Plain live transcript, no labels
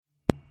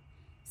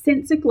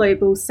Sensor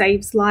Global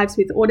saves lives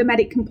with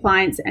automatic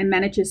compliance and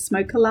manages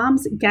smoke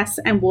alarms, gas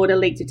and water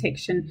leak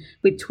detection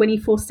with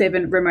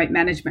 24/7 remote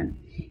management.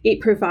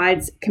 It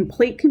provides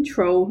complete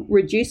control,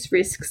 reduced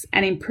risks,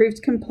 and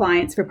improved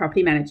compliance for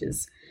property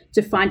managers.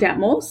 To find out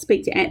more,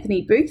 speak to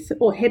Anthony Booth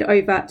or head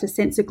over to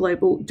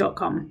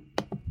sensorglobal.com.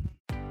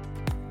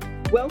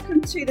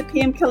 Welcome to the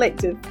PM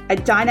Collective, a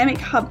dynamic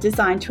hub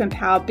designed to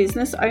empower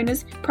business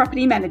owners,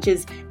 property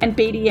managers, and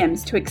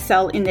BDMs to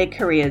excel in their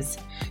careers.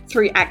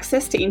 Through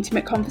access to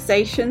intimate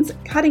conversations,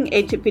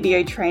 cutting-edge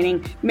video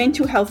training,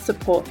 mental health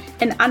support,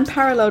 and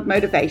unparalleled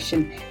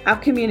motivation, our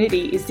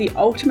community is the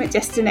ultimate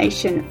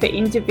destination for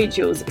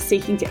individuals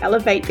seeking to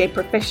elevate their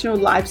professional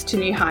lives to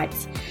new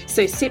heights.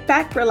 So sit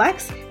back,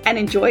 relax, and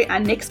enjoy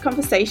our next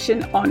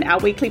conversation on our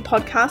weekly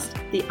podcast,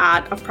 The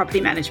Art of Property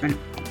Management.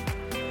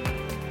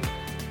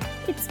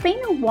 It's been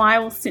a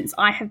while since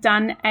I have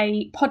done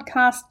a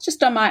podcast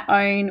just on my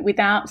own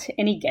without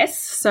any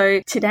guests.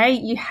 So today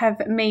you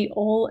have me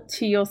all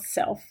to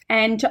yourself,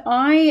 and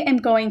I am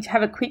going to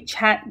have a quick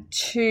chat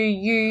to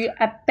you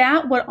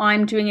about what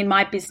I'm doing in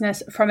my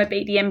business from a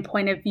BDM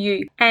point of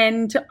view.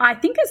 And I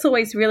think it's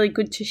always really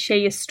good to share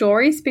your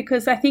stories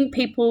because I think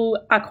people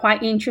are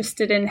quite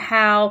interested in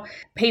how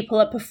people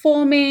are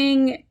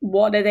performing,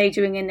 what are they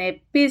doing in their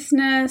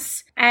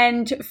business.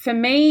 And for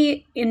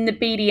me in the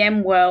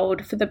BDM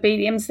world, for the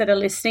BDMs that are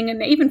listening,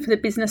 and even for the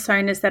business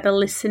owners that are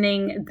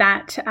listening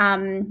that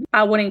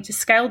are wanting to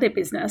scale their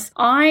business,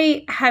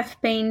 I have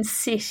been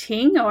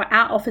sitting, or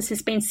our office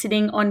has been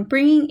sitting on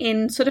bringing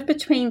in sort of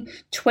between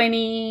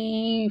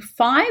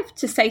 25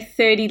 to say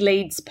 30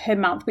 leads per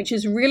month, which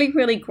is really,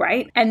 really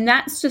great. And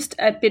that's just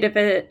a bit of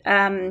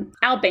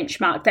our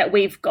benchmark that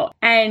we've got.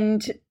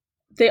 And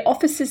the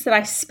offices that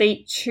I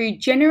speak to,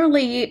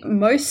 generally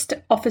most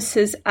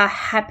offices are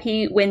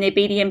happy when their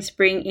BDMs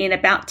bring in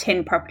about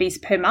 10 properties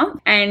per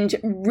month, and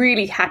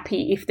really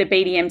happy if the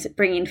BDMs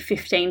bring in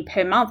 15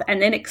 per month,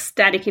 and then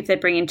ecstatic if they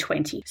bring in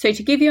 20. So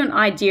to give you an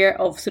idea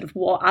of sort of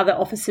what other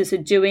offices are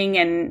doing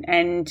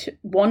and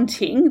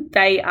wanting,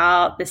 they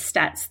are the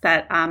stats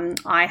that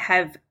I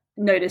have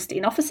noticed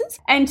in offices.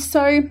 And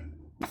so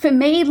for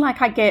me,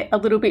 I get a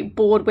little bit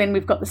bored when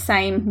we've got the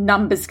same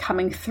numbers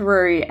coming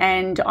through,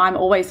 and I'm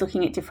always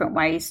looking at different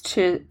ways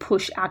to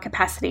push our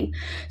capacity.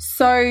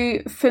 So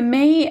for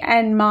me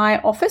and my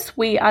office,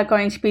 we are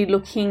going to be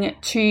looking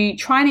to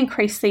try and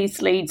increase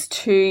these leads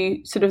to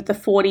sort of the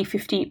 40,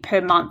 50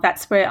 per month.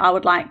 That's where I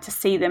would like to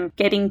see them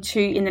getting to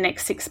in the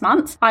next 6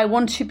 months. I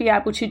want to be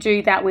able to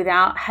do that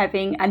without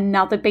having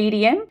another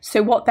BDM.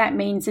 So what that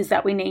means is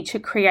that we need to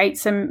create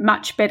some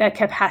much better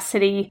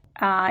capacity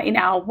in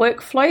our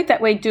workflow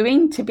that we're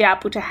doing to be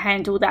able to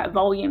handle that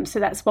volume. So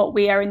that's what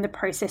we are in the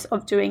process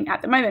of doing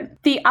at the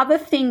moment. The other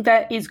thing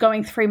that is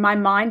going through my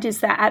mind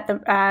is that at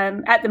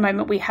the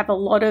moment we have a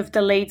lot of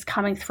the leads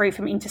coming through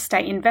from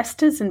interstate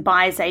investors and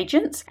buyers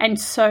agents. And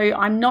so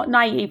I'm not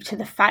naive to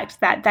the fact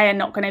that they are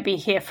not going to be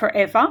here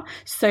forever.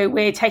 So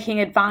we're taking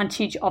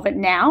advantage of it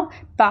now,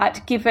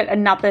 but give it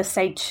another,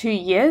 say, 2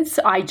 years,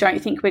 I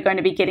don't think we're going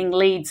to be getting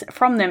leads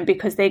from them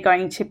because they're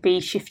going to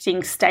be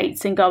shifting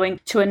states and going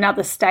to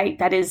another state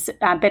that is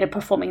better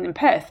performing than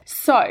Perth.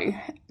 So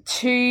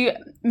to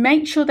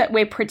make sure that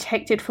we're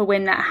protected for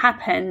when that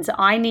happens,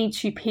 I need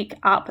to pick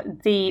up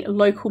the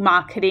local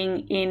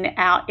marketing in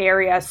our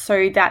area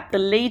so that the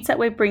leads that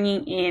we're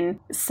bringing in,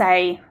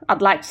 say,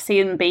 I'd like to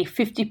see them be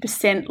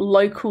 50%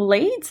 local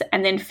leads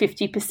and then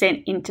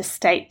 50%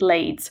 interstate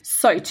leads.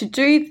 So to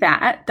do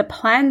that, the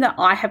plan that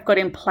I have got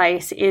in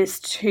place is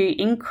to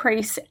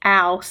increase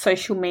our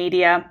social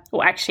media,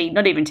 or actually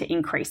not even to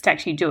increase, to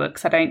actually do it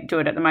because I don't do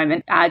it at the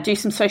moment, do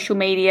some social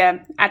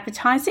media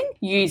advertising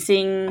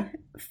using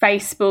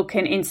Facebook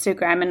and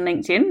Instagram and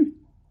LinkedIn,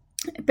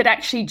 but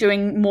actually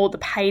doing more the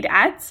paid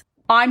ads.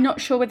 I'm not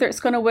sure whether it's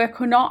going to work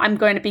or not. I'm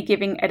going to be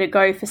giving it a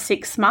go for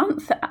 6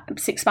 months,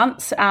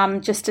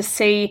 just to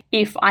see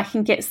if I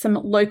can get some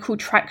local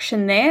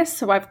traction there.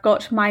 So I've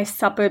got my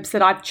suburbs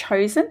that I've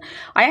chosen.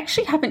 I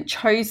actually haven't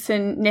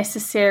chosen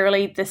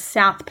necessarily the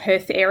South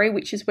Perth area,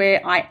 which is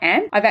where I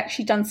am. I've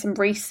actually done some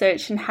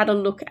research and had a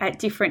look at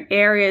different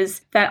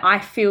areas that I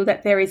feel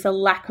that there is a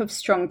lack of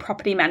strong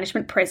property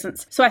management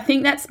presence. So I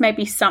think that's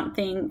maybe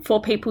something for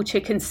people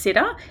to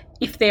consider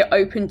if they're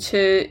open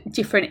to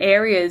different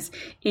areas,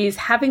 is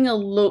having a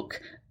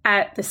look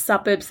at the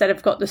suburbs that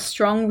have got the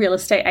strong real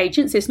estate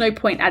agents. There's no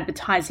point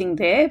advertising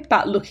there,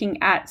 but looking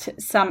at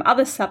some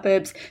other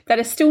suburbs that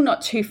are still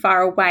not too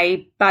far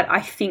away, but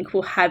I think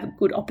will have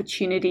good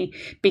opportunity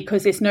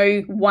because there's no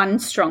one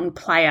strong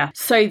player.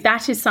 So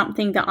that is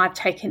something that I've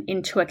taken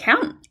into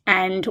account,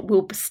 and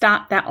we'll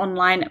start that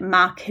online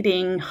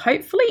marketing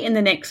hopefully in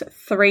the next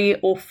 3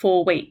 or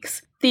 4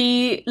 weeks.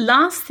 The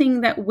last thing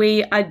that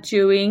we are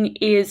doing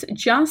is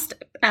just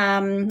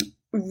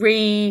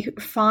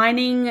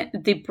refining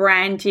the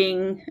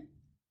branding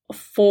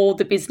for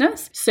the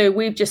business. So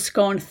we've just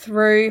gone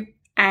through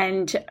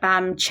and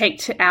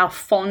checked our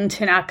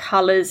font and our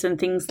colors and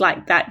things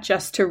like that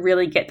just to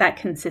really get that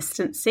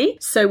consistency.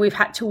 So we've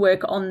had to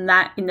work on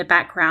that in the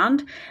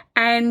background.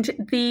 And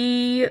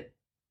the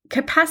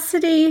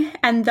capacity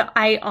and the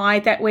AI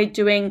that we're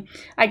doing,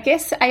 I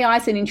guess AI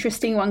is an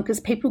interesting one because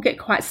people get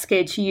quite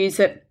scared to use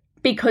it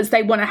because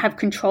they want to have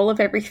control of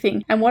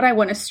everything. And what I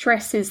want to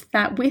stress is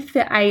that with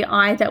the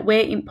AI that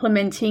we're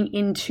implementing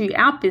into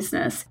our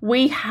business,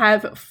 we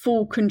have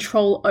full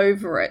control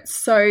over it.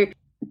 So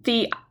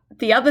the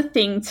other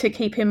thing to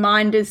keep in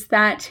mind is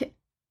that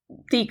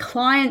the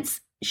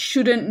clients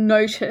shouldn't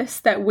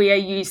notice that we are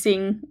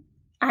using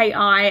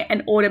AI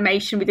and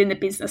automation within the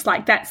business.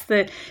 Like, that's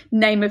the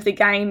name of the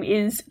game,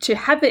 is to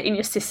have it in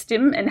your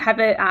system and have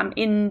it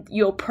in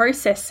your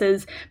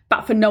processes,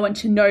 but for no one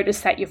to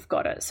notice that you've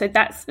got it. So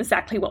that's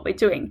exactly what we're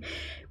doing.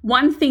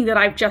 One thing that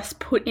I've just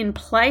put in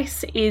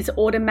place is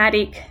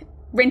automatic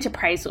rent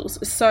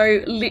appraisals.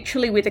 So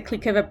literally with a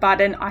click of a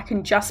button, I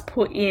can just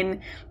put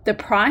in the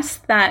price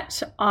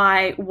that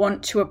I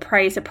want to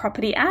appraise a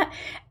property at,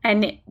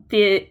 and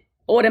the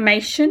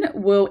automation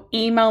will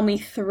email me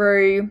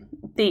through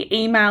the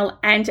email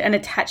and an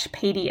attached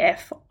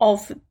PDF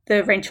of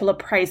the rental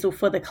appraisal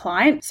for the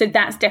client. So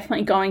that's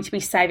definitely going to be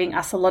saving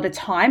us a lot of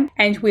time.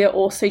 And we're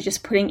also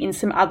just putting in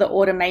some other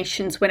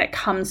automations when it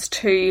comes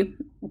to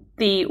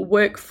the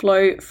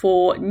workflow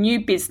for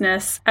new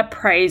business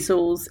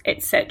appraisals,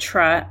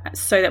 etc.,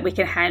 so that we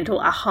can handle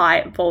a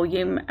high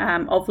volume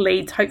of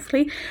leads,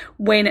 hopefully,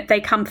 when they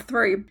come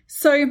through.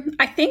 So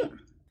I think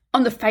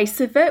on the face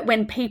of it,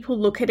 when people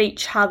look at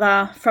each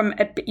other from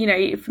a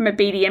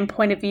BDM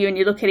point of view, and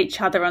you look at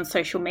each other on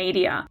social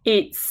media,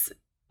 it's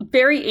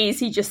very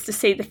easy just to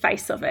see the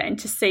face of it and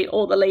to see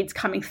all the leads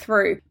coming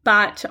through.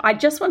 But I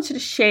just wanted to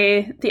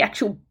share the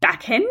actual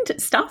back end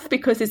stuff,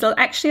 because there's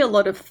actually a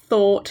lot of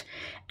thought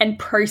and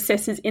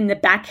processes in the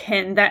back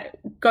end that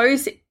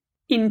goes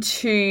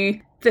into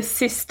the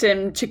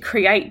system to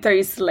create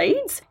those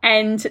leads.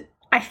 And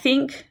I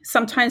think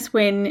sometimes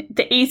when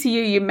the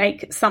easier you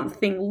make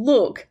something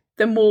look,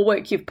 the more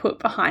work you've put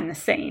behind the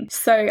scenes.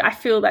 So I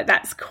feel that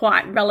that's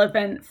quite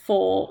relevant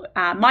for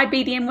my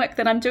BDM work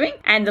that I'm doing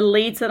and the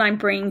leads that I'm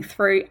bringing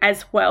through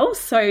as well.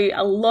 So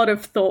a lot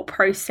of thought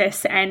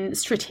process and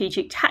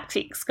strategic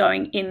tactics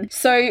going in.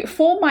 So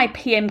for my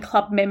PM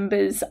Club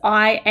members,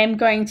 I am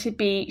going to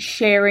be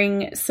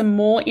sharing some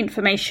more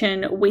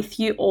information with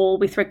you all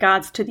with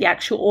regards to the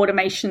actual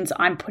automations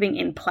I'm putting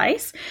in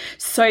place,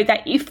 so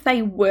that if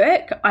they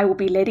work, I will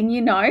be letting you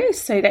know,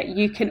 so that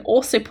you can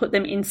also put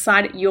them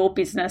inside your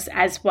business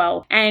as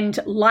well. And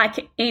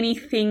like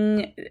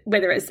anything,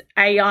 whether it's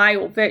AI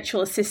or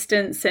virtual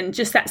assistants and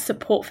just that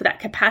support for that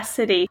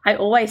capacity, I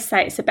always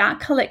say it's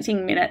about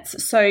collecting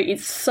minutes. So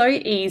it's so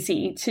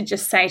easy to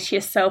just say to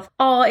yourself,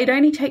 oh, it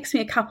only takes me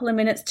a couple of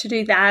minutes to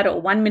do that,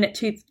 or 1 minute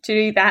to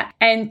do that.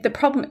 And the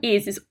problem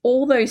is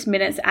all those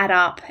minutes add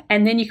up,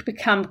 and then you can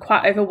become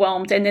quite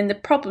overwhelmed. And then the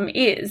problem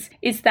is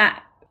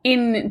that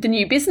in the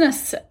new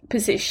business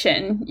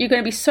position, you're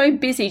going to be so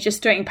busy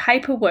just doing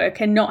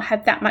paperwork and not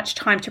have that much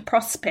time to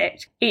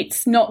prospect.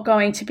 It's not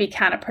going to be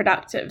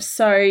counterproductive.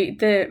 So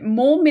the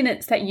more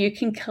minutes that you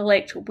can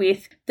collect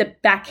with the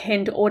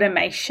back-end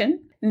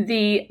automation,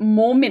 the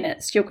more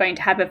minutes you're going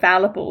to have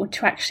available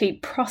to actually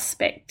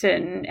prospect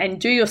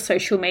and do your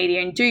social media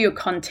and do your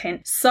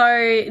content.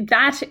 So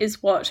that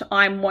is what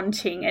I'm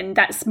wanting. And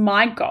that's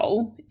my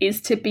goal, is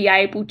to be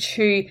able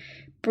to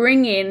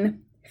bring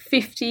in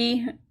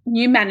 50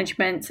 new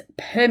management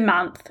per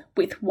month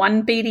with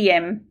one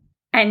BDM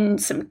and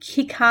some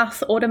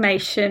kick-ass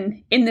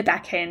automation in the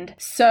back end.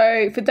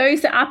 So for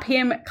those that are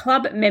PM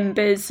Club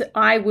members,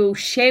 I will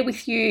share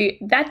with you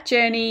that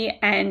journey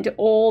and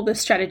all the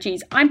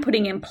strategies I'm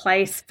putting in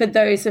place. For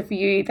those of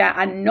you that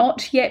are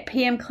not yet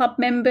PM Club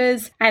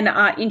members and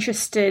are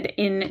interested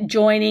in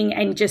joining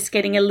and just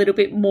getting a little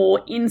bit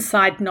more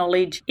inside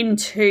knowledge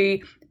into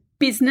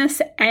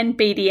business and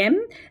BDM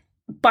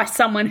by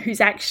someone who's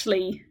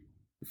actually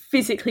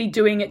physically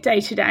doing it day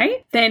to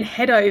day, then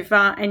head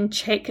over and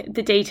check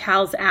the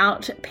details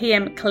out,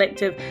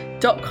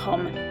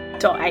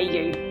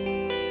 pmcollective.com.au.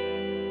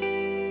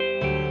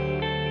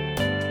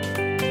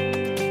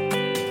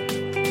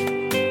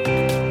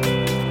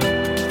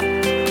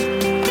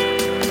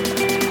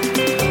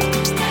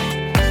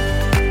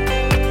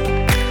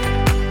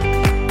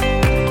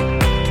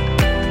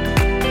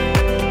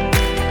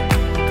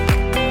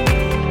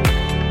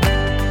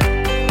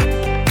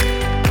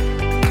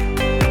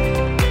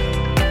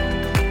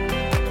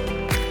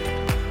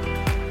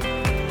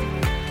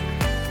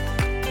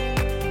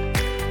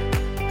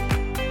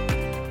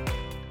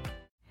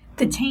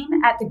 The team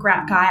at The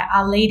Grout Guy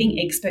are leading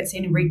experts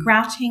in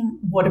regrouting,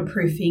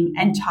 waterproofing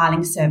and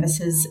tiling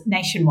services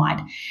nationwide.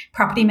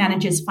 Property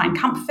managers find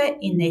comfort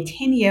in their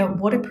 10-year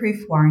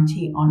waterproof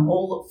warranty on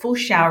all full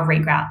shower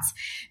regrouts.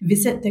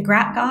 Visit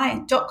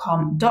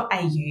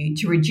thegroutguy.com.au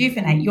to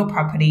rejuvenate your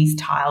property's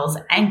tiles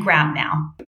and grout now.